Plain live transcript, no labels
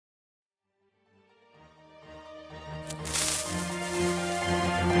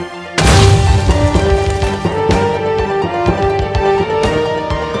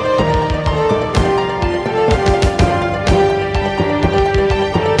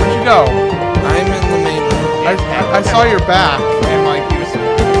go? I'm in the main room. I saw your back, and like you was...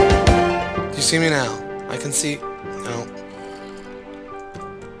 Do you see me now? I can see. No.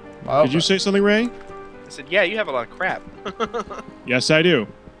 Oh, Did you say something, Ray? I said, yeah, you have a lot of crap. Yes, I do.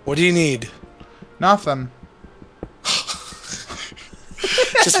 What do you need? Nothing.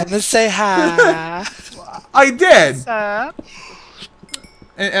 Just want to say hi. I did. What's up?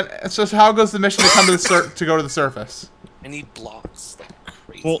 And so how goes the mission to come to the to go to the surface? I need blocks like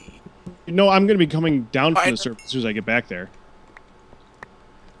crazy. Well, no, I'm going to be coming down from the surface as soon as I get back there.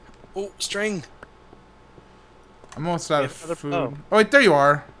 Oh, string. I'm almost out of another food. bow. Oh wait, there you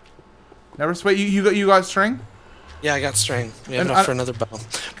are. Never wait. You got string? Yeah, I got string. We have And enough for another bow.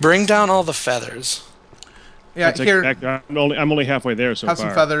 Bring down all the feathers. Yeah, Let's here. get back there. I'm only halfway there so Have far.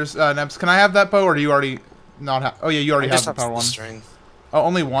 some feathers, Nebs. Can I have that bow, or do you already not have? Oh yeah, you already I have just the have power the one. string. Oh,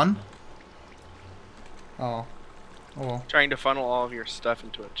 only one. Oh. Oh well. Trying to funnel all of your stuff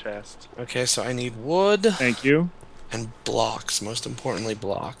into a chest. Okay, so I need wood Thank you. and blocks. Most importantly,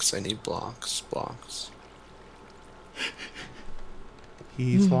 blocks. I need blocks. Blocks.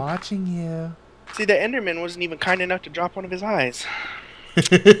 He's watching you. See, the Enderman wasn't even kind enough to drop one of his eyes.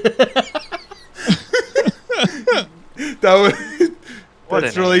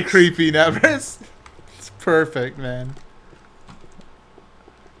 That's really creepy, Nevers. It's perfect, man.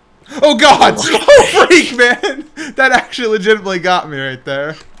 Oh God! Oh freak, man! That actually legitimately got me right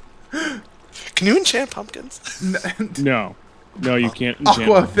there. Can you enchant pumpkins? No. No, you can't enchant.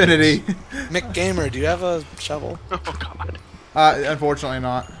 Aqua affinity. Mick Gamer, do you have a shovel? Oh, God. Unfortunately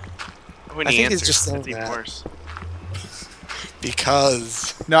not. When I he think he's answers, just saying it's even that. worse.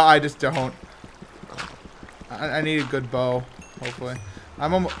 Because. No, I just don't. I need a good bow, hopefully.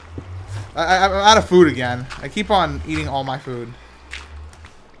 I'm out of food again. I keep on eating all my food.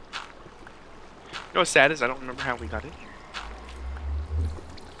 You know what's sad is I don't remember how we got in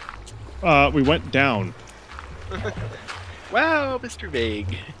here. We went down. Wow, Mr.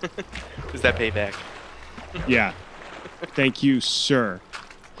 Vague. Is that payback? Yeah. Thank you, sir.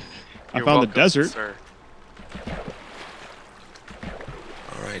 I You're found welcome, the desert. Sir.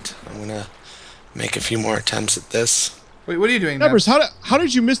 Alright, I'm gonna make a few more attempts at this. Wait, what are you doing, Nevers, Nebs? how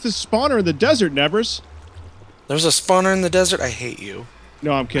did you miss the spawner in the desert, Nevers? There's a spawner in the desert? I hate you.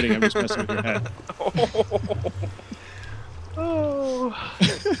 No, I'm kidding. I'm just messing with your head. Oh.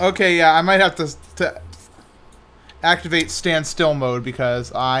 Okay, yeah, I might have to activate standstill mode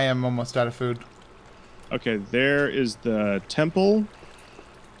because I am almost out of food. Okay, there is the temple.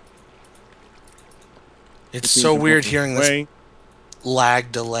 It's so weird hearing this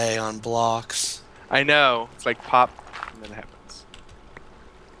lag delay on blocks. I know. It's like pop, and then it happens.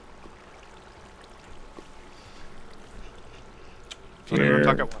 Where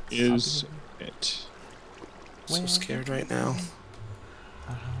Talk at once. is it? So scared right now.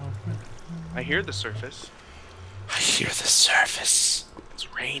 I hear the surface. I hear the surface.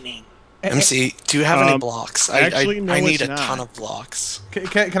 It's raining. MC, do you have any blocks? actually, no, I need it's a not. ton of blocks.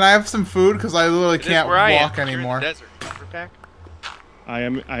 Can I have some food? Because I literally It is can't where I am. walk You're in the anymore. desert. Remember, Pack? I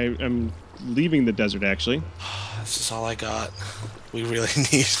am leaving the desert actually. This is all I got. We really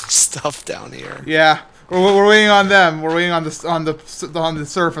need stuff down here. Yeah, we're waiting on them. We're waiting on the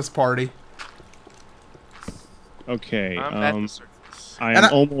surface party. Okay. I'm at the surface. I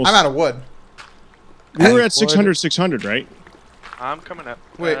am almost. I'm out of wood. We were at wood. 600, right? I'm coming up.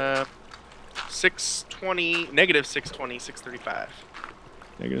 Wait. 620, negative 620, 635.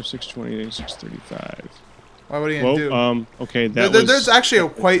 Negative 620, 635. What are you gonna do? Okay, that was. There's actually a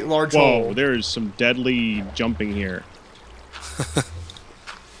quite large hole. Whoa, there is some deadly jumping here.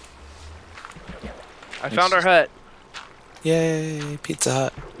 I found our hut. Yay, Pizza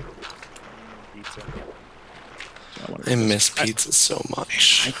Hut. Pizza. I miss pizza so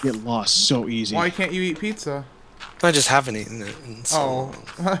much. I get lost so easy. Why can't you eat pizza? I just haven't eaten it in so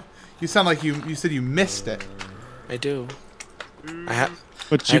long. You sound like you said you missed it. I do. I had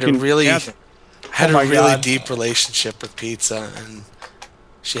But I you had can a really, have it. had Oh a my really God. deep relationship with pizza, and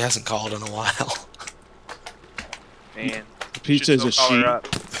she hasn't called in a while. Man. Pizza is a sheep.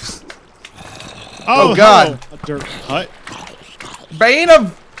 Oh, God. hello, a dirt hut. Bane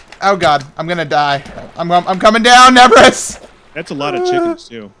of. Oh God, I'm gonna die. I'm coming down, Nebris. That's a lot of chickens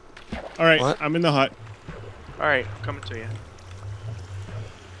too. All right, What? I'm in the hut. Alright, I'm coming to you.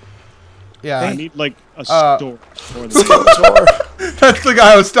 Yeah, I need like a store for the Door. that's the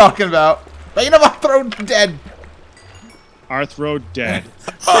guy I was talking about. Bane of Arthro dead. Arthro dead.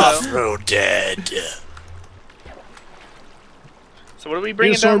 Off-road dead. So what are we Bring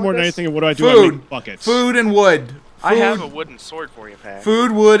bringing a sword down more with than this? anything, and what do I do? I Food. make buckets. Food and wood. I have Food- a wooden sword for you, Pat.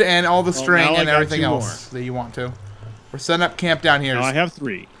 Food, wood, and all the Well, string now I and got everything two else that you want to. We're setting up camp down here. Now I have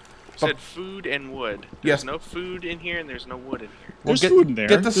 3. said food and wood. There's no food in here and there's no wood in here. Well, There's food in there.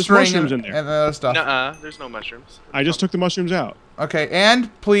 Get the There's string mushrooms and, in there. and the other stuff. Nuh-uh, there's no mushrooms. I just took the mushrooms out. Okay, and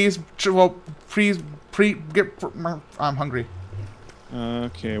please, I'm hungry.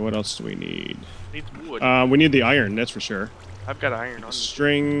 Okay, what else do we need? Needs wood. We need the iron, that's for sure. I've got iron on me.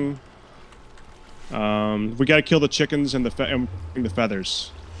 String. We gotta kill the chickens and the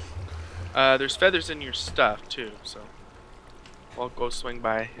feathers. There's feathers in your stuff too, so I'll go swing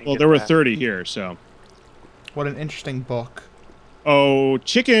by. And Well, get there were that. 30 here, so. What an interesting book. Oh,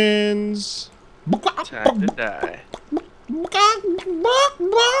 chickens! Time to die.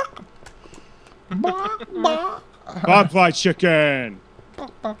 Bye-bye, chicken!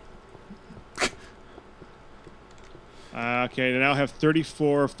 Okay, now I have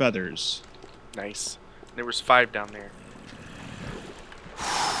 34 feathers. Nice. There was 5 down there.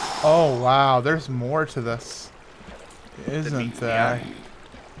 Oh wow, there's more to this, isn't meets the there? eye.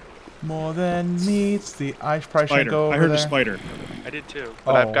 More than meets the eye. Probably should Spider. go over I heard there. a spider. I did too,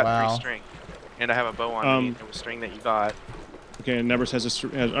 but Oh, I've got wow. 3 string, and I have a bow on me. And it was string that you got. Okay, and Nevers has all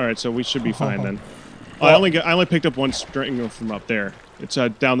right, so we should be fine then. Oh, I only picked up 1 string from up there. It's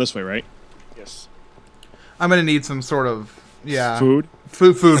down this way, right? Yes. I'm gonna need some sort of Food.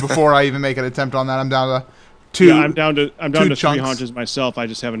 food before I even make an attempt on that. I'm down to 2. Yeah, I'm down to 3 chunks. haunches myself. I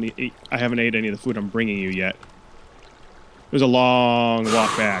just haven't I haven't ate any of the food I'm bringing you yet. There's a long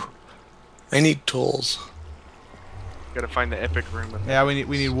walk back. I need tools. Gotta find the epic room. With Yeah, we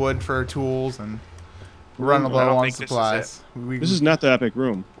need wood for tools and run I low don't on think this is supplies. This is not the epic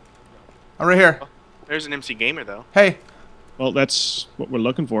room. I'm right here. There's an MC Gamer though. Hey, Well, that's what we're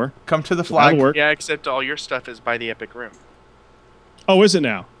looking for. come to the That'll flag. work. Yeah, except all your stuff is by the epic room. Oh, is it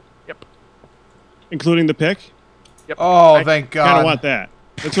now? Yep. Including the pick? Yep. Oh, thank God. Kind of want that.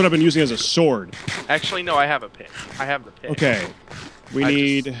 That's what I've been using as a sword. Actually, no, I have a pick. I have the pick. Okay. We I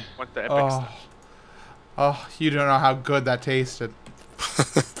need. just want the epic Oh. stuff. Oh, you don't know how good that tasted.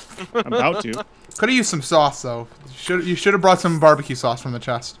 I'm about to. Could have used some sauce though. You should have brought some barbecue sauce from the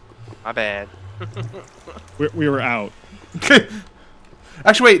chest. My bad. We were out.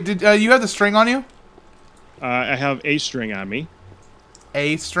 Actually, wait. Did you have the string on you? I have a string on me.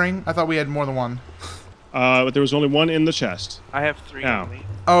 A string? I thought we had more than one. But there was only 1 in the chest. I have 3 Ow. on me.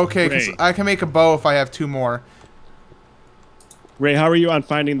 Okay, because Great. I can make a bow if I have 2 more. Ray, how are you on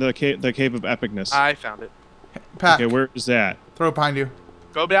finding the cave of epicness? I found it. Pat, Okay, where is that? throw it behind you.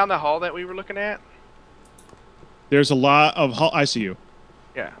 Go down the hall that we were looking at. There's a lot of. I see you.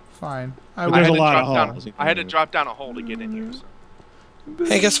 Yeah. Fine. But I there's had a to lot drop of down. halls. I had to drop down a hole to get in here. So.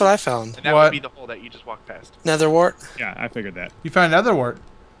 Hey, guess what I found? And that What? would be the hole that you just walked past. Nether wart. Yeah, I figured that. You found another wart.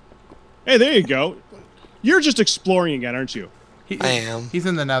 Hey, there you go. You're just exploring again, aren't you? I am. He's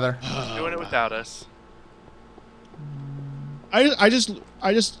in the nether. Doing it without us. I just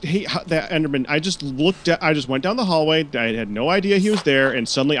hate that Enderman. I just went down the hallway. I had no idea he was there, and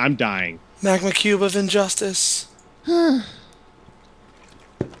suddenly I'm dying. Magma cube of injustice. Come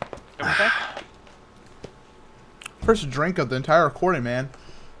back. First drink of the entire recording, man.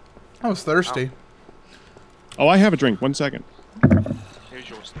 I was thirsty. Oh, I have a drink. 1 second. Here's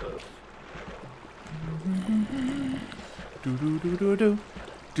your stuff. Do do do do do.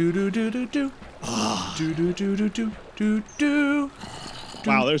 Do do do do do. Do do do do do do do.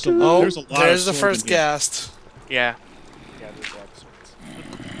 Wow, there's a Oh, there's a lot. there's of the swords first in here. ghast. Yeah. Yeah, there's a lot of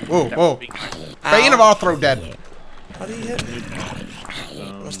swords. Whoa, That whoa. would be Bane of Ow. all throw dead. How do you hit me?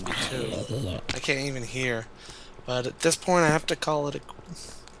 Must be 2. I can't even hear. But at this point, I have to call it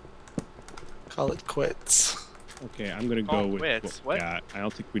quits. Okay, I'm gonna Oh, go with quits. what we What? got. I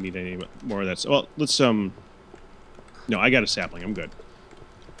don't think we need any more of that. Well, let's No, I got a sapling. I'm good.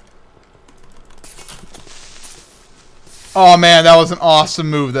 Oh man, that was an awesome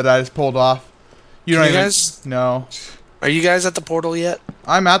move that I just pulled off. You don't Can you even. guys- No. Are you guys at the portal yet?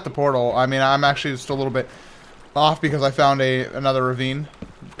 I'm at the portal. I mean, I'm actually just a little bit off because I found another ravine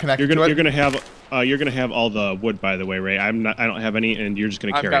connected to it. You're gonna have all the wood, by the way, Ray. I don't have any, and you're just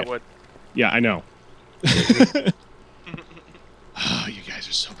gonna I've carry got it. wood. Yeah, I know. Oh, you guys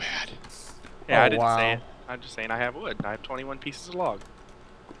are so bad. Yeah, Oh, I didn't wow. say it. I'm just saying I have wood. I have 21 pieces of log.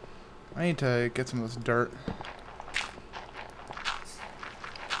 I need to get some of this dirt.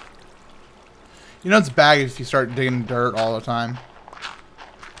 You know it's bad if you start digging dirt all the time.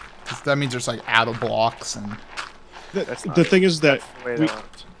 'Cause that means there's like out of blocks and. That's not The it. thing is that That's the way that I went earlier.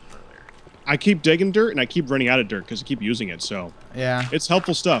 I keep digging dirt, and I keep running out of dirt because I keep using it. So Yeah. it's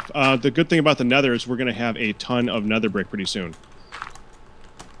helpful stuff. The good thing about the Nether is we're gonna have a ton of Nether brick pretty soon,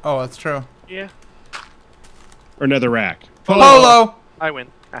 Oh, that's true. Yeah, or Nether rack. Polo. I win.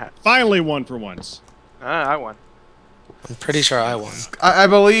 Ah, Finally, one for once. I won. I'm pretty sure I won. I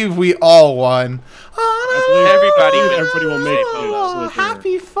believe we all won. Everybody will make Oh, it.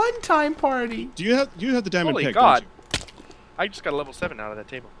 happy fun time party. Do you have the diamond Holy pick? God! Don't you? I just got a level 7 out of that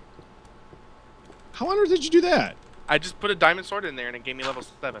table. How on earth did you do that? I just put a diamond sword in there and it gave me level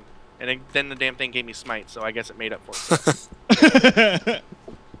 7. And then the damn thing gave me smite, so I guess it made up for it.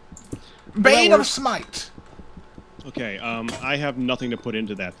 Bane of Smite. Okay, I have nothing to put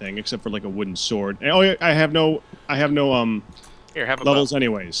into that thing except for like a wooden sword. Oh, yeah, I have no Here, have a levels bow.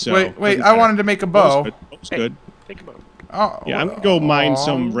 anyways. So Wait, doesn't I matter. wanted to make a bow. That's Hey. good. Take a bow. Oh, Yeah, I'm gonna go mine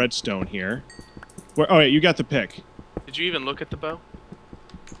some redstone here. Where? Oh, yeah, you got the pick. Did you even look at the bow?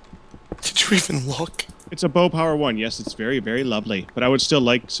 Did you even look? It's a bow power 1. Yes, it's very, very lovely. But I would still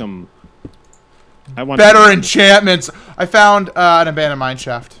like some. I want Better some- enchantments. I found an abandoned mine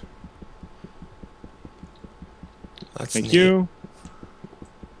shaft. That's Thank neat. you.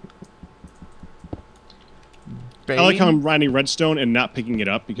 Bane? I like how I'm grinding redstone and not picking it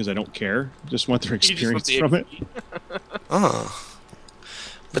up because I don't care. Just want their You just want experience the from it. XP. Oh.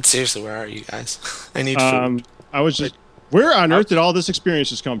 But seriously, where are you guys? I need food. I was just. Where on earth did all this experience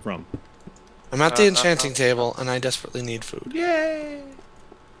just come from? I'm at the enchanting table, and I desperately need food. Yay!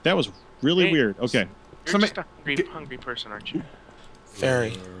 That was really Hey. weird. Okay. You're Somebody- just a hungry person, aren't you?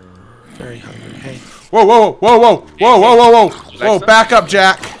 Very, very hungry. Hey, Whoa, whoa, whoa, whoa, whoa, whoa, whoa, whoa! Whoa, back up,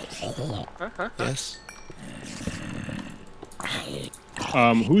 Jack. yes.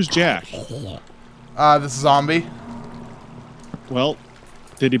 Who's Jack? This zombie. Well,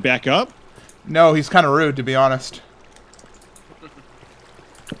 did he back up? No, he's kind of rude, to be honest.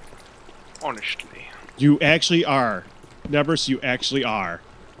 Honestly. You actually are. Nevers, you actually are.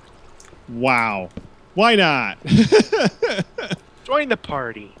 Wow. Why not? Join the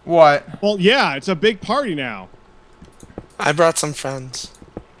party. What? Well, yeah, it's a big party now. I brought some friends.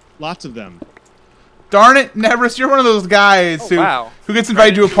 Lots of them. Darn it, Nevers, you're one of those guys who gets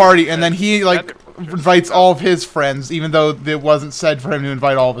invited to a party and then he like invites all of his friends, even though it wasn't said for him to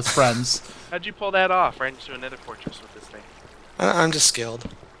invite all of his friends. How'd you pull that off? Right into another fortress with this thing. I'm just skilled.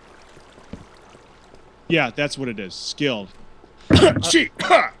 Yeah, that's what it is. Skilled.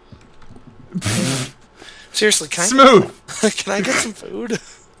 Seriously, can Smooth. can I get some food?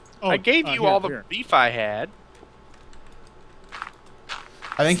 Oh, I gave you here, all the here. beef I had.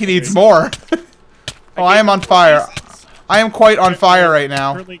 I think he needs more. Oh, I am on fire. I am quite on fire right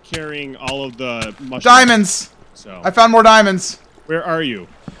now. Currently carrying all of the mushrooms. Diamonds. So, I found more diamonds. where are you?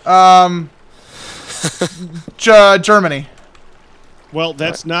 Germany. Well,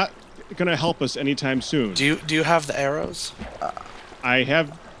 that's not gonna help us anytime soon. Do you have the arrows? I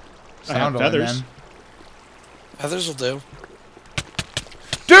have Sound on, feathers. man. Feathers will do.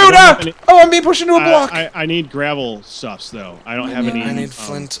 Dude, don't have any- oh, I'm being pushed into a block. I need gravel stuffs though. I don't have any. I need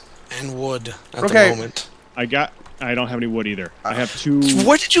flint and wood at Okay. the moment. I don't have any wood either. I have 2.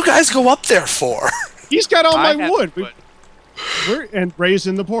 What did you guys go up there for? He's got all I my have wood. wood. And raised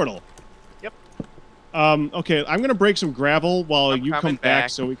in the portal. Yep. Okay, I'm gonna break some gravel while I'm you coming come back back.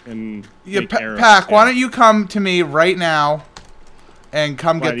 so we can. Yeah, make arrows. Pack, why don't you come to me right now and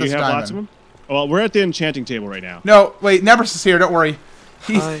come Why, get do this you have diamond? lots of them? Well, we're at the enchanting table right now. No, wait, Nebris is here, don't worry.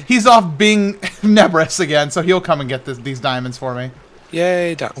 Hi. He's off being Nebris again, so he'll come and get these diamonds for me.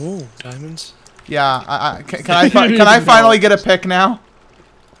 Yay! Ooh, diamonds. Yeah, can I finally get a pick now?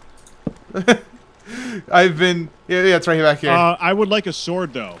 I've been... Yeah, it's right back here. I would like a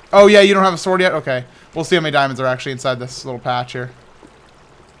sword though. Oh, yeah, you don't have a sword yet? Okay. We'll see how many diamonds are actually inside this little patch here.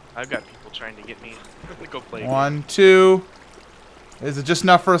 I've got people trying to get me to go play. 1, 2... Is it just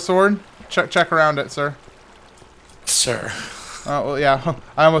enough for a sword? Check around it, sir. Sir. Oh, well, yeah.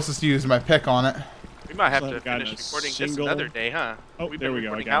 I almost just used my pick on it. We might have So to I've got finish a recording this single- another day, huh? Oh, We've there been we go.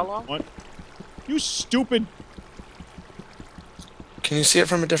 I recording got how it. long? One. You stupid. Can you see it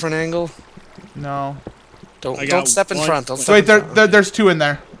from a different angle? No. I got Don't step in one front. Don't flint. step Wait, in front. there's 2 in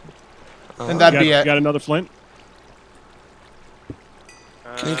there. And that'd be it. Got another flint?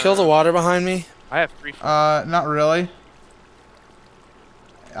 Can you kill the water behind me? I have 3. Not really.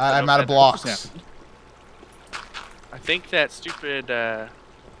 I'm out of blocks. I think that stupid.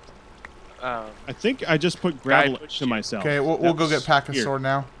 I think I just put Guy gravel pushed to you. myself. Okay, we'll go get Pack's Here. sword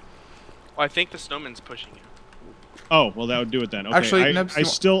now. Well, I think the snowman's pushing you. Oh, well, that would do it then. Okay, Actually, I Nebs,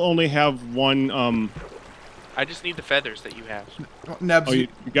 still only have one. I just need the feathers that you have. Nebs, Oh, you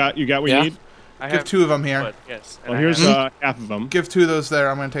got what Yeah. you need. I give have 2 of them here. wood, yes. and Well, I here's have- half of them. Give 2 of those there.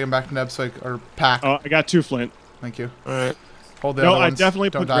 I'm gonna take them back to Nebs or Pack. Oh, I got 2 flint. Thank you. All right. Hold the No, other I ones. definitely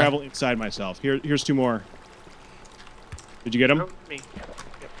Don't put die. gravel inside myself. Here's 2 more. Did you get them? No, me.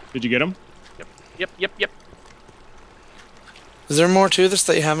 Did you get them? Yep. Is there more to this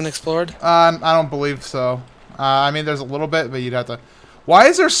that you haven't explored? I don't believe so. I mean, there's a little bit, but you'd have to... Why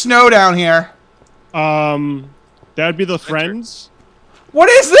is there snow down here? That'd be the friends. What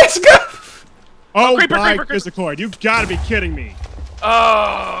is this guy? Oh, my Cord. You've got to be kidding me.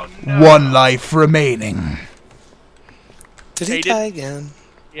 Oh, no. One life remaining. Did he die again?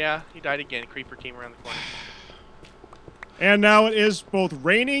 Yeah, he died again. Creeper came around the corner. And now it is both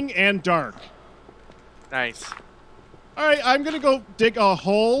raining and dark. Nice. All right, I'm going to go dig a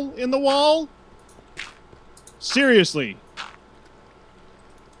hole in the wall. Seriously.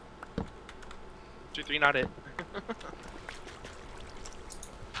 2, 3, not it.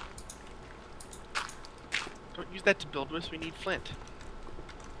 Don't use that to build with. We need flint.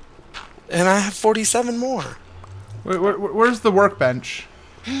 And I have 47 more. Where's the workbench?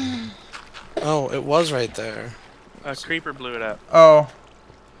 Oh, it was right there. A creeper blew it up. Oh.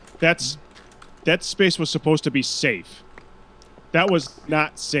 That space was supposed to be safe. That was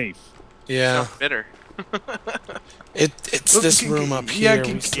not safe. Yeah. Oh, bitter. It's this room up here.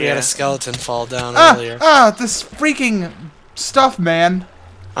 We had a skeleton fall down earlier. This freaking stuff, man.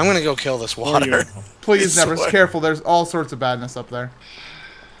 I'm gonna go kill this water. Please, never. Careful. There's all sorts of badness up there.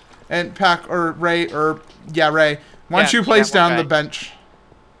 And Ray. Why don't you place down the bench?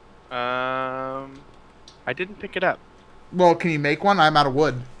 I didn't pick it up. Well, can you make one? I'm out of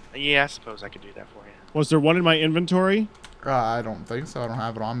wood. Yeah, I suppose I could do that for you. Was there one in my inventory? I don't think so. I don't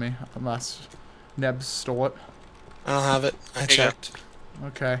have it on me unless Nebs stole it. I don't have it. I checked.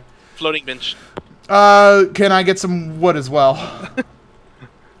 Okay. Floating bench. Can I get some wood as well? How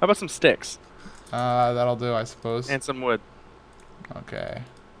about some sticks? That'll do, I suppose. And some wood. Okay.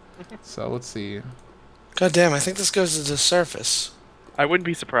 So let's see. God damn, I think this goes to the surface. I wouldn't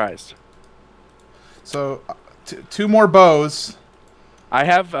be surprised. So, 2 more bows. I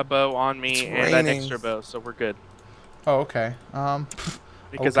have a bow on me and an extra bow, so we're good. Oh, okay.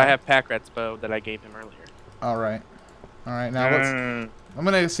 Because I have Packrat's bow that I gave him earlier. Alright. Alright, now I'm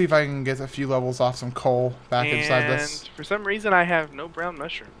gonna see if I can get a few levels off some coal back inside this. And for some reason I have no brown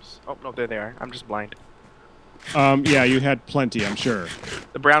mushrooms. Oh, no, there they are. I'm just blind. Yeah, you had plenty, I'm sure.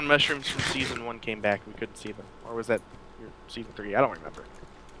 The brown mushrooms from Season 1 came back. We couldn't see them. Or was that Season 3? I don't remember.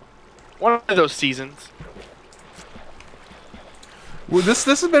 One of those seasons. Well, this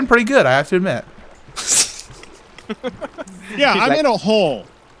has been pretty good, I have to admit. Yeah, I'm in a hole.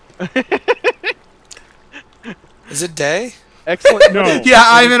 Is it day? Excellent. No. Yeah,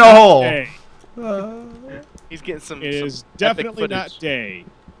 I'm in a hole. He's getting some. It is definitely not day.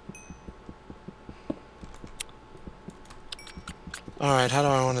 Alright, how do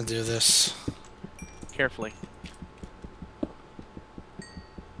I want to do this? Carefully.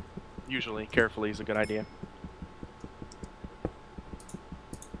 Usually, carefully is a good idea.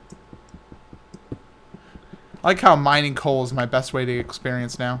 I like how mining coal is my best way to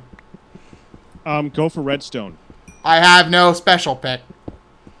experience now. Go for redstone. I have no special pick.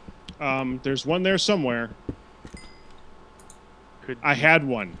 There's one there somewhere. I had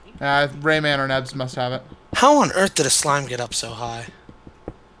one. Rayman or Nebs must have it. How on earth did a slime get up so high?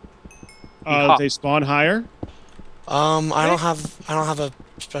 They spawn higher. I don't have a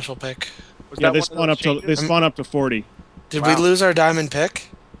special pick. Yeah, they spawn up to 40. Did we lose our diamond pick?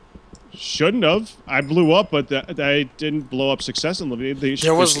 Shouldn't have. I blew up, but I didn't blow up successfully.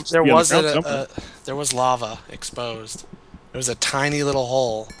 There was lava exposed. There was a tiny little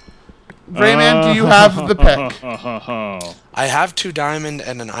hole. Rayman, do you have the pick? I have 2 diamond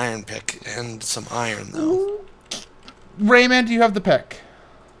and an iron pick, and some iron though. Rayman, do you have the pick?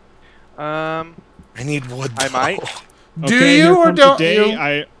 I need wood. Though. I might. Do you or don't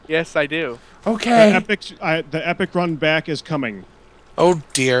you? Yes, I do. Okay. The epic run back is coming. Oh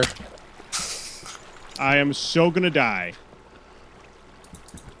dear. I am so gonna die.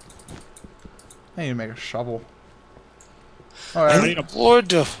 I need to make a shovel. I need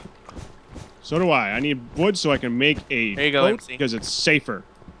wood. So do I. I need wood so I can make a there you go, boat MC. because it's safer.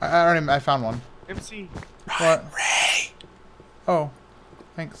 I found one. MC. What? Ray. Oh,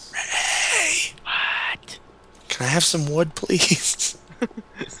 thanks. Ray. What? Can I have some wood, please?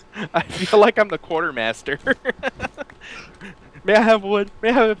 I feel like I'm the quartermaster. May I have wood? May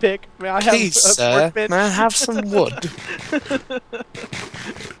I have a pick? May I have Please, sir. May I have some wood?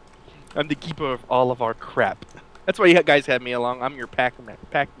 I'm the keeper of all of our crap. That's why you guys had me along. I'm your pack mule.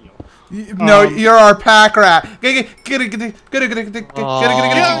 No, you're our pack rat. Yeah,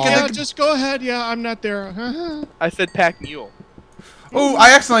 just go ahead. Yeah, I'm not there. I said pack mule. Oh,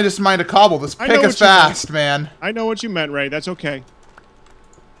 I accidentally just mined a cobble. This pick is fast, man. I know what you meant, Ray. That's okay.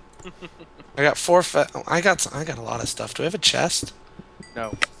 I got 4. I got a lot of stuff. Do I have a chest?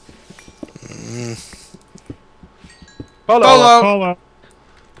 No. Polo.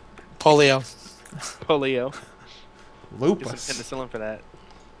 Polio. Polio. Lupus. Get some penicillin for that.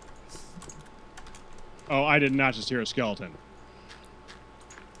 Oh, I did not just hear a skeleton.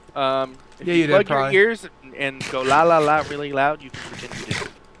 If Yeah, you you plug did, your probably. ears and go la la la really loud, you can pretend you did.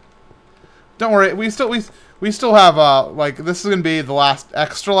 Don't worry, we still have like this is gonna be the last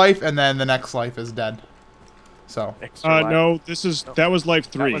extra life, and then the next life is dead. So. No, that was life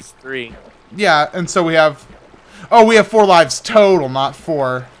 3. That was 3. Yeah, and so we have. Oh, we have 4 lives total, not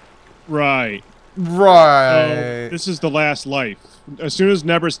 4. Right. Right. This is the last life. As soon as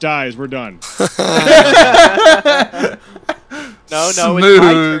Nebris dies, we're done. No, Smooth. it's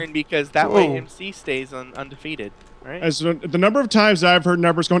my turn because that way MC stays undefeated, right? As the number of times that I've heard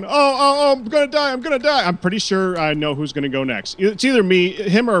Nebris going, oh, I'm gonna die. I'm pretty sure I know who's gonna go next. It's either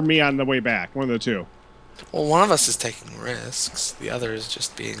him or me on the way back. One of the two. Well, one of us is taking risks. The other is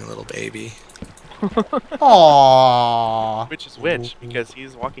just being a little baby. Aww. Which is which? Because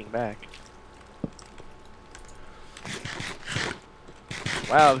he's walking back.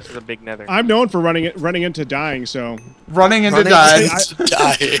 Wow, this is a big nether. I'm known for running into dying, so. Running into dying.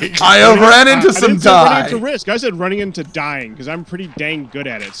 Dying. I ran into some I didn't say running die. into risk. I said running into dying because I'm pretty dang good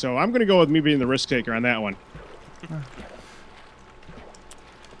at it. So I'm gonna go with me being the risk taker on that one.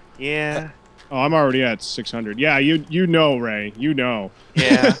 Yeah. Oh, I'm already at 600. Yeah, you know, Ray. You know.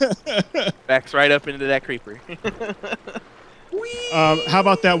 Yeah. Backs right up into that creeper. How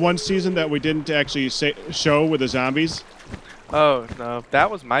about that one season that we didn't actually show with the zombies? Oh, no. That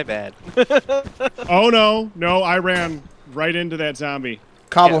was my bad. Oh, no, I ran right into that zombie.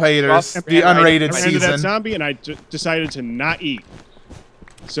 Cobble haters, the unrated I ran into that season. zombie, and I decided to not eat.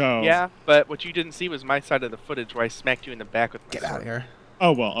 So. Yeah, but what you didn't see was my side of the footage where I smacked you in the back with my Get out of here.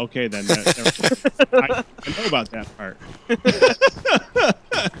 Oh, well, okay then. I know about that part.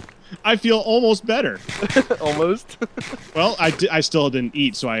 I feel almost better. Almost. Well, I still didn't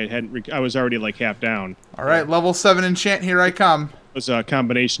eat, so I was already like half down. All right, level 7 enchant, here I come. It was a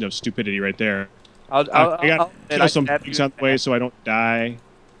combination of stupidity right there. I got to kill some things on the way so I don't die.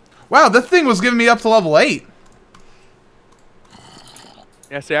 Wow, that thing was giving me up to level 8.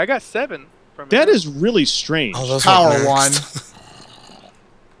 Yeah, see, I got 7 from That is really strange. Oh, those Power are one.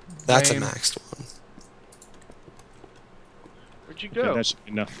 That's Lame. a maxed one. Where'd you Okay, go? that should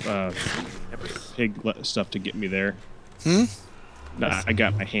be enough pig stuff to get me there. Hmm? Nah, I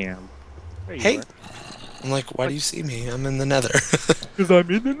got my ham. There you Hey. are. I'm like, why do you see me? I'm in the nether. Because I'm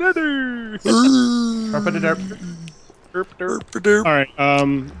in the nether. Derp, derp. All right.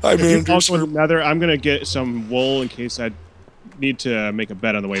 If you Andrew also in the nether, I'm gonna get some wool in case I need to make a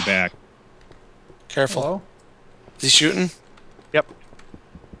bed on the way back. Careful. Hello? Is he shooting? Yep.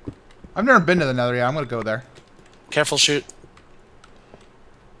 I've never been to the nether yet. I'm going to go there. Careful, shoot.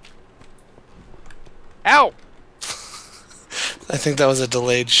 Ow! I think that was a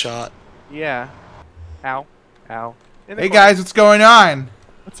delayed shot. Yeah. Ow. Ow. In the Hey, corner. guys, what's going on?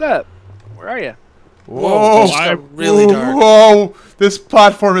 What's up? Where are you? Whoa. This got really dark. Whoa. This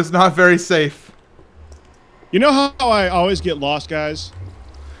platform is not very safe. You know how I always get lost, guys?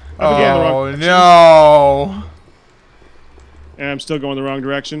 I've been going the wrong Oh, direction, no. and I'm still going the wrong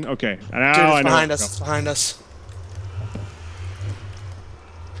direction. Okay. Now Dude, I it's know. behind where to us. go. Behind us.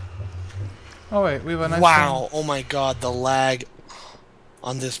 Oh, wait, we have a nice Wow. Oh my god, the lag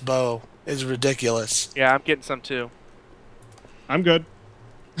on this bow is ridiculous. Yeah, I'm getting some too. I'm good.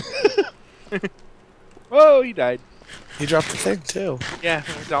 Whoa, he died. He dropped the thing too. Yeah,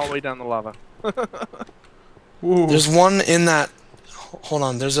 he's all the way down the lava. Ooh. There's one in that. Hold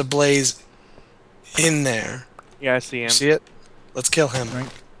on. There's a blaze in there. Yeah, I see him. See it? Let's kill him. Right.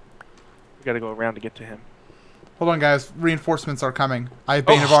 We gotta go around to get to him. Hold on, guys. Reinforcements are coming. I have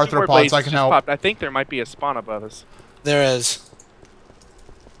Bane of 2 more Arthropods, blazes so I can just help. popped. I think there might be a spawn above us. There is.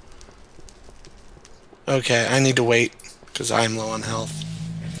 Okay, I need to wait because I'm low on health.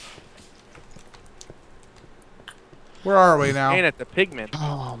 Where are we now? Ain't at the pigment.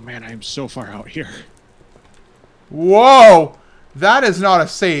 Oh man, I am so far out here. Whoa! That is not a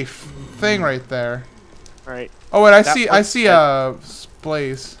safe thing right there. Alright. Oh wait, I That see a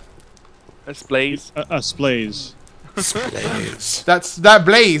blaze. That's Blaze. A splays. Blaze. That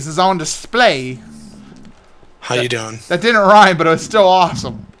blaze is on display. How you doing? That didn't rhyme, but it was still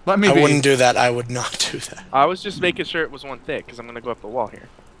awesome. Let me I be. wouldn't do that. I would not do that. I was just making sure it was one thick, because I'm gonna go up the wall here.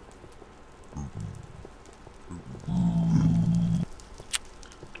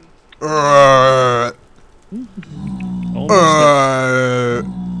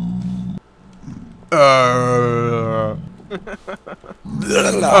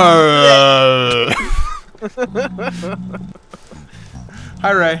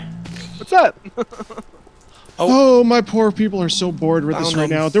 Hi, Ray. What's up? Oh, my poor people are so bored with this right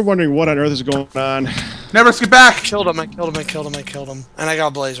Found 'em. now. They're wondering what on earth is going on. Never get back! I killed him. And I got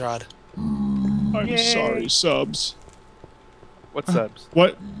a blaze rod. I'm sorry, subs. What subs?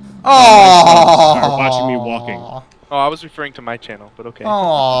 What? Oh, are watching me walking. Oh, I was referring to my channel, but okay.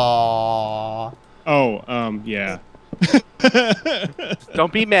 Aww. Oh, yeah.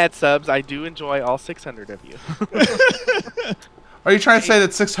 Don't be mad, subs. I do enjoy all 600 of you. Are you trying to say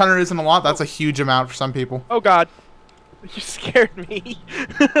that 600 isn't a lot? That's a huge amount for some people. Oh God, you scared me.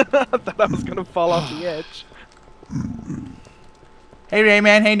 I thought I was gonna fall off the edge. Hey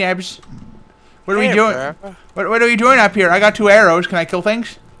Rayman, hey Nebs. What are we Hey, doing? What are we doing up here? I got 2 arrows. Can I kill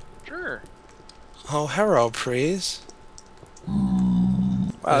things? Sure. Oh, hello, please.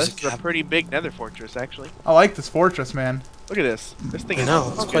 Wow, this is a pretty big nether fortress, actually. I like this fortress, man. Look at this. This thing I is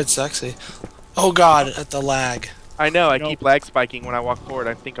know, it's quite sexy. Oh God, at the lag. I know, I keep lag spiking when I walk forward.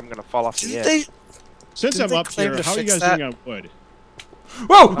 I think I'm gonna fall off the edge. Since I'm up here, how are you guys doing on wood?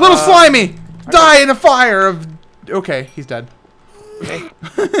 Whoa, little slimy! Die in a fire of... Okay, he's dead. Okay.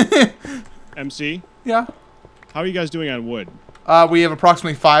 MC? Yeah? How are you guys doing on wood? We have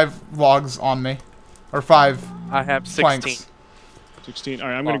approximately 5 logs on me. Or 5 I have 16. planks. 16?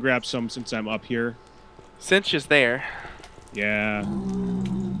 Alright, I'm gonna grab some since I'm up here. Cinch is there. Yeah.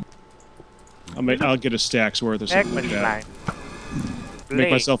 I'll get a stack's worth or something like that.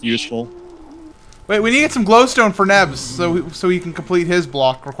 Make myself useful. Wait, we need to get some glowstone for Nebs so he can complete his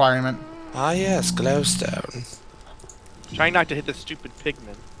block requirement. Ah yes, glowstone. Trying not to hit the stupid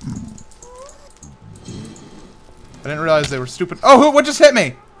pigmen. I didn't realize they were stupid. Oh, what just hit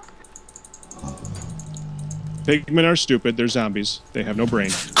me? Pigmen are stupid. They're zombies. They have no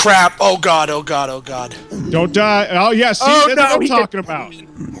brain. Crap! Oh God! Oh God! Oh God! Don't die! Oh yeah, see, that's what I'm talking about.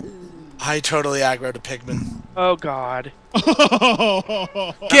 I totally aggroed a pigman. Oh God.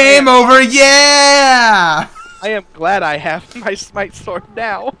 Game over! Yeah! I am glad I have my smite sword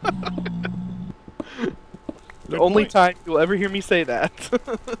now. The only time you'll ever hear me say that.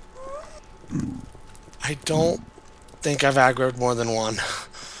 I don't think I've aggroed more than one.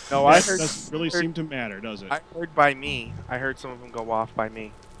 No, I heard. Doesn't really seem to matter, does it? I heard by me. I heard some of them go off by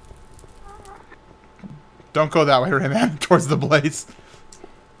me. Don't go that way, Rayman. Towards the blaze.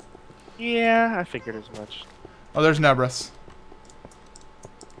 Yeah, I figured as much. Oh, there's Nebris.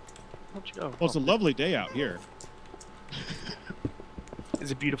 Where'd you go? Well, it's a lovely day out here.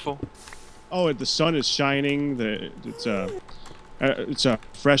 Is it beautiful? Oh, the sun is shining. It's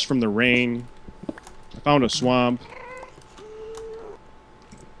fresh from the rain. I found a swamp.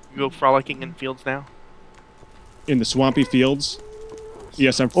 You go frolicking in fields now? In the swampy fields.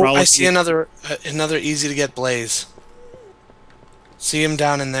 Yes, I'm frolicking. Oh, I see another easy to get blaze. See him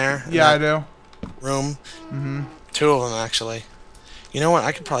down in there? Yeah, I do. Room. Mm-hmm. 2 of them actually. You know what?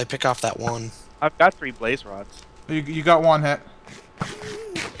 I could probably pick off that one. I've got 3 blaze rods. You got 1 hit.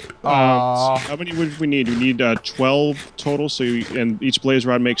 How many would we need? We need 12 total. And each blaze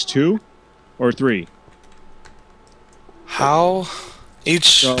rod makes 2 or 3. How?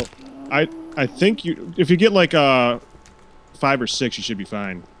 Each. So I think if you get like 5 or 6, you should be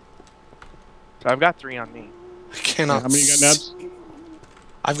fine. So I've got 3 on me. I cannot. How many you got, Nabs?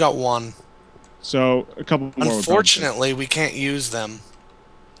 I've got 1. So a couple more. Unfortunately, we can't use them.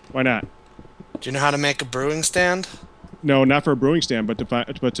 Why not? Do you know how to make a brewing stand? No, not for a brewing stand, but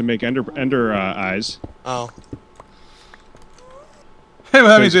to make ender eyes. Oh. Hey, well,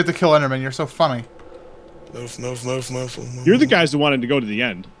 that means we have to kill Enderman. You're so funny. Move. You're the guys that wanted to go to the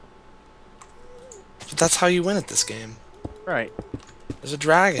end. But that's how you win at this game. Right. There's a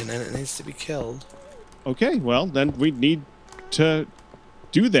dragon and it needs to be killed. Okay, well then we need to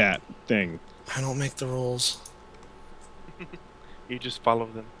do that thing. I don't make the rules. You just follow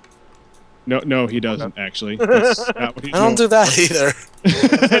them. No, he doesn't actually. That's not what he's I don't do that either.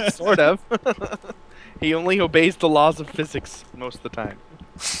 Sort of. He only obeys the laws of physics most of the time.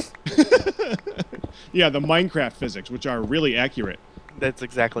 Yeah, the Minecraft physics, which are really accurate. That's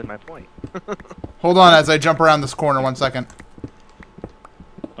exactly my point. Hold on as I jump around this corner 1 second.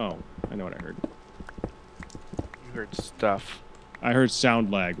 Oh, I know what I heard. You heard stuff. I heard sound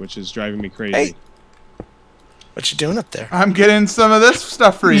lag, which is driving me crazy. Hey. What you doing up there? I'm getting some of this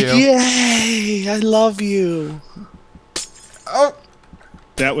stuff for you. Yay! I love you. Oh.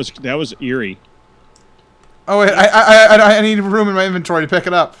 That was eerie. Oh wait, I need room in my inventory to pick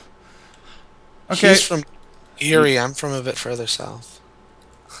it up. Okay. He's from Erie. I'm from a bit further south.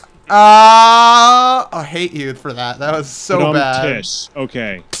 I hate you for that. That was so bad. Tish.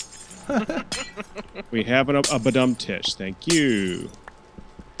 Okay. We have a badum tish. Thank you.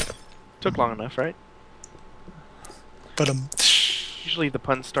 Took long enough, right? But usually the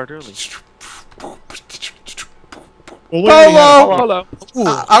puns start early. Well, we already had Polo!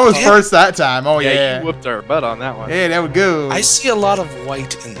 Hello. I was first that time. Oh, Yeah, yeah. you whooped our butt on that one. Yeah, that would go. I see a lot of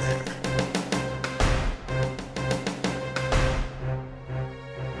white in there.